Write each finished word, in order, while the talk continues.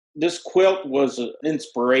this quilt was an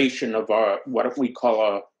inspiration of our what we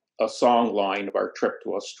call a songline of our trip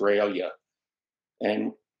to Australia.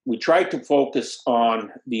 And we tried to focus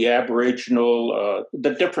on the Aboriginal,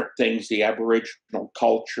 the different things, the Aboriginal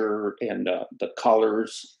culture and the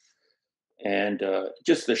colors, and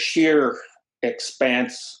just the sheer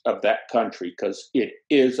expanse of that country, because it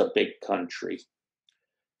is a big country.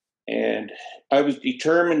 And I was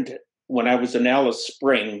determined when I was in Alice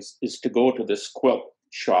Springs is to go to this quilt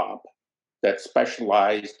shop that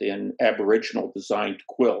specialized in Aboriginal designed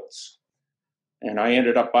quilts. And I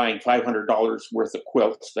ended up buying $500 worth of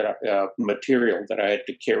quilts, that material that I had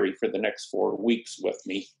to carry for the next 4 weeks with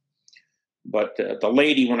me. But the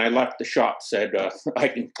lady, when I left the shop, said, I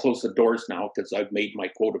can close the doors now because I've made my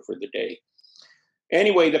quota for the day.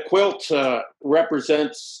 Anyway, the quilt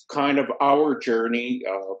represents kind of our journey.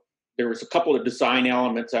 There was a couple of design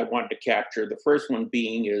elements I wanted to capture. The first one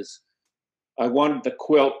being is I wanted the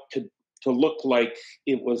quilt to look like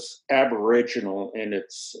it was Aboriginal in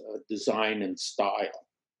its design and style.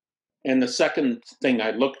 And the second thing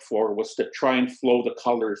I looked for was to try and flow the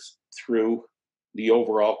colors through the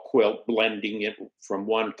overall quilt, blending it from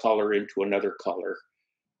one color into another color.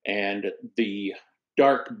 And the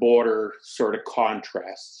dark border sort of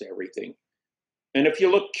contrasts everything. And if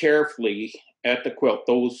you look carefully at the quilt,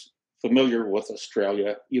 those familiar with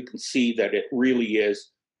Australia, you can see that it really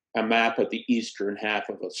is a map of the eastern half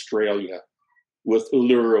of Australia, with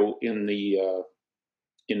Uluru in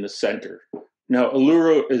the center. Now,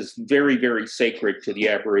 Uluru is very, very sacred to the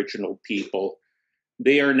Aboriginal people.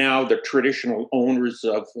 They are now the traditional owners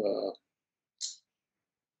of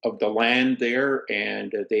the land there,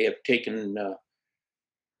 and they have taken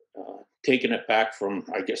it back from,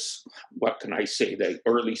 I guess, what can I say, the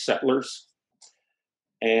early settlers.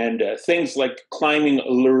 And things like climbing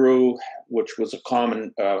Uluru, which was a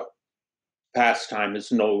common pastime,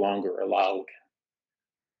 is no longer allowed.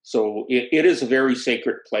 So it is a very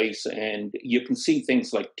sacred place, and you can see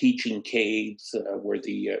things like teaching caves where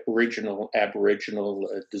the original Aboriginal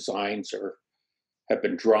designs have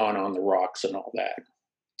been drawn on the rocks and all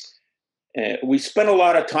that. We spent a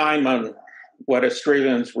lot of time on what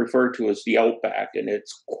Australians refer to as the Outback, and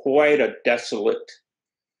it's quite a desolate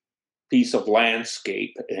piece of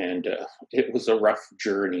landscape, and it was a rough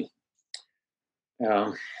journey.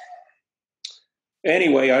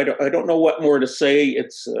 Anyway, I don't know what more to say.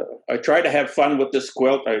 I tried to have fun with this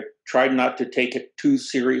quilt. I tried not to take it too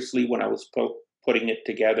seriously when I was putting it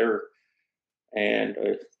together, and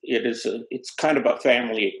it's kind of a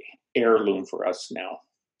family heirloom for us now.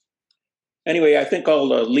 Anyway, I think I'll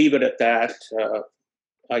leave it at that.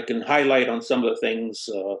 I can highlight on some of the things.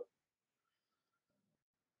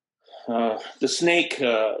 The snake,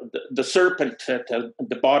 the serpent at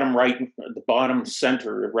the bottom right, the bottom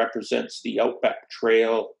center represents the Outback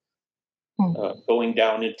Trail going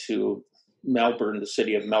down into Melbourne, the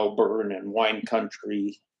city of Melbourne, and wine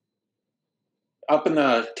country. Up in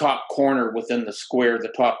the top corner within the square, the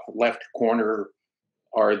top left corner,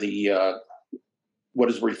 are the what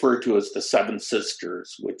is referred to as the Seven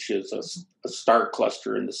Sisters, which is a star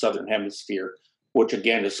cluster in the southern hemisphere, which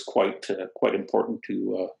again is quite important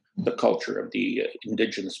to the culture of the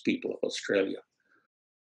Indigenous people of Australia.